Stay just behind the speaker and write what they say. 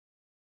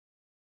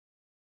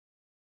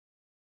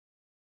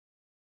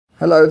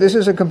Hello, this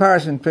is a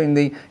comparison between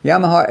the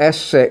Yamaha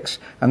S6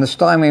 and the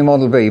Steinway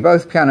Model B,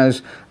 both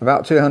pianos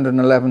about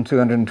 211,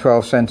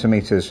 212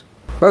 centimetres.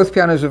 Both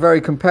pianos are very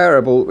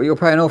comparable, but you'll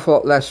pay an awful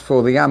lot less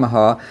for the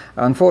Yamaha.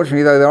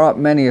 Unfortunately though, there aren't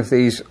many of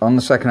these on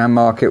the second-hand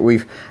market.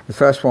 The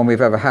first one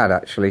we've ever had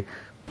actually.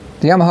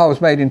 The Yamaha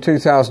was made in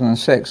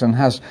 2006 and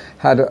has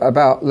had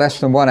about less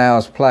than 1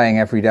 hour's playing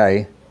every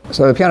day.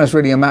 So the piano's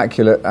really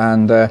immaculate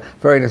and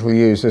very little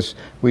used.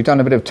 We've done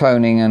a bit of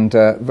toning and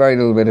very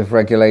little bit of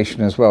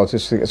regulation as well,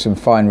 just to get some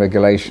fine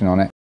regulation on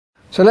it.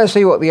 So let's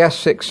see what the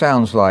S6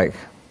 sounds like.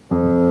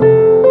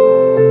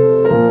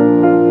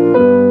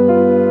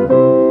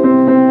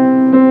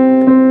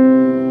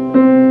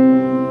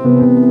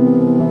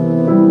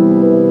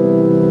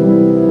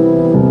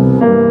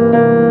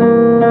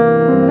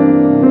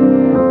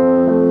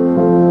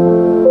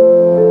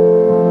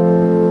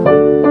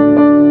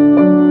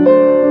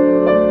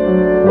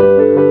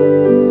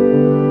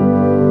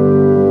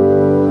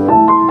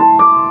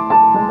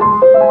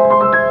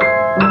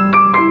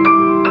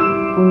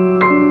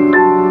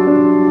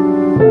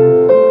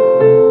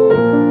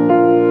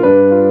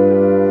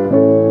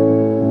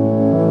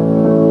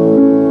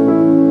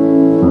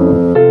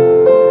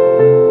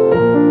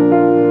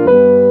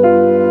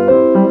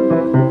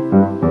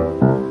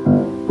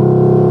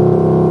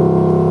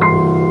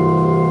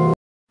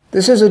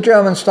 This is a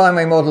German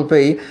Steinway Model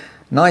B,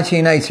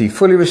 1980,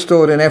 fully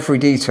restored in every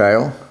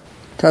detail.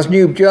 It has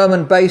new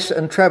German bass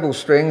and treble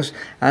strings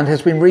and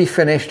has been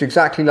refinished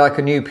exactly like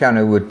a new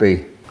piano would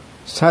be.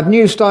 It's had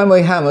new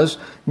Steinway hammers,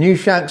 new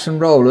shanks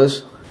and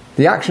rollers.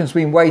 The action's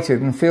been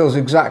weighted and feels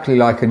exactly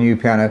like a new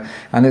piano,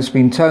 and it's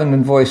been toned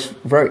and voiced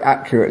very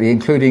accurately,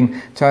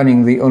 including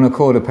toning the una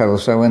corda pedal,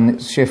 so when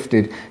it's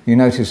shifted you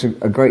notice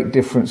a great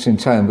difference in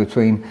tone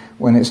between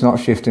when it's not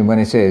shifted and when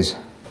it is.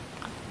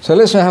 So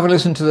let's have a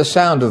listen to the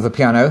sound of the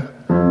piano.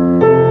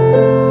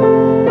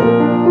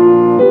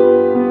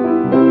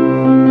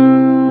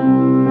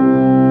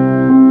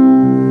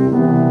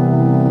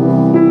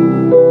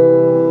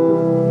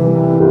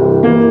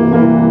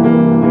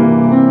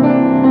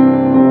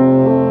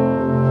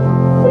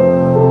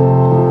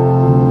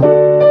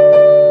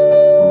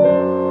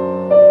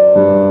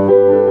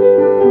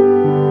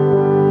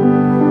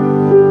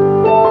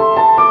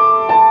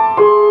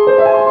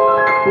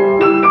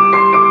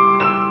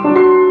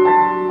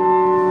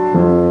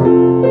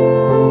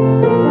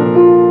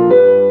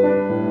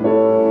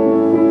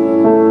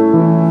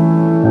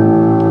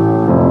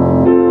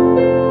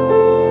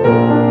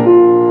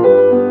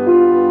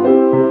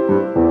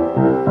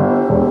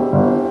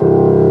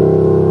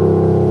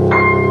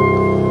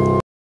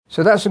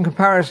 So that's a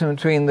comparison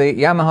between the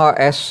Yamaha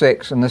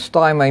S6 and the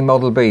Steinway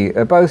Model B.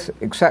 They're both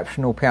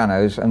exceptional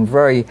pianos and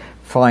very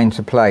fine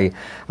to play.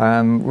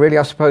 Really,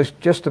 I suppose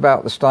just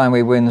about the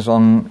Steinway wins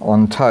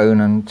on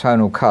tone and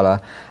tonal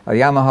colour,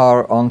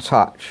 Yamaha on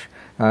touch.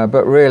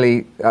 But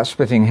really, that's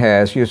splitting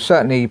hairs. You'd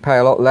certainly pay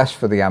a lot less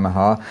for the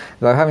Yamaha.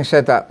 Though having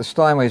said that, the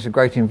Steinway is a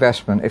great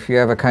investment. If you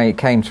ever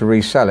came to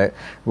resell it,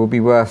 it will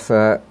be worth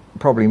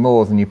probably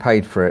more than you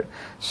paid for it.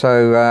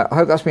 So I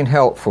hope that's been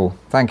helpful.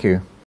 Thank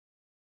you.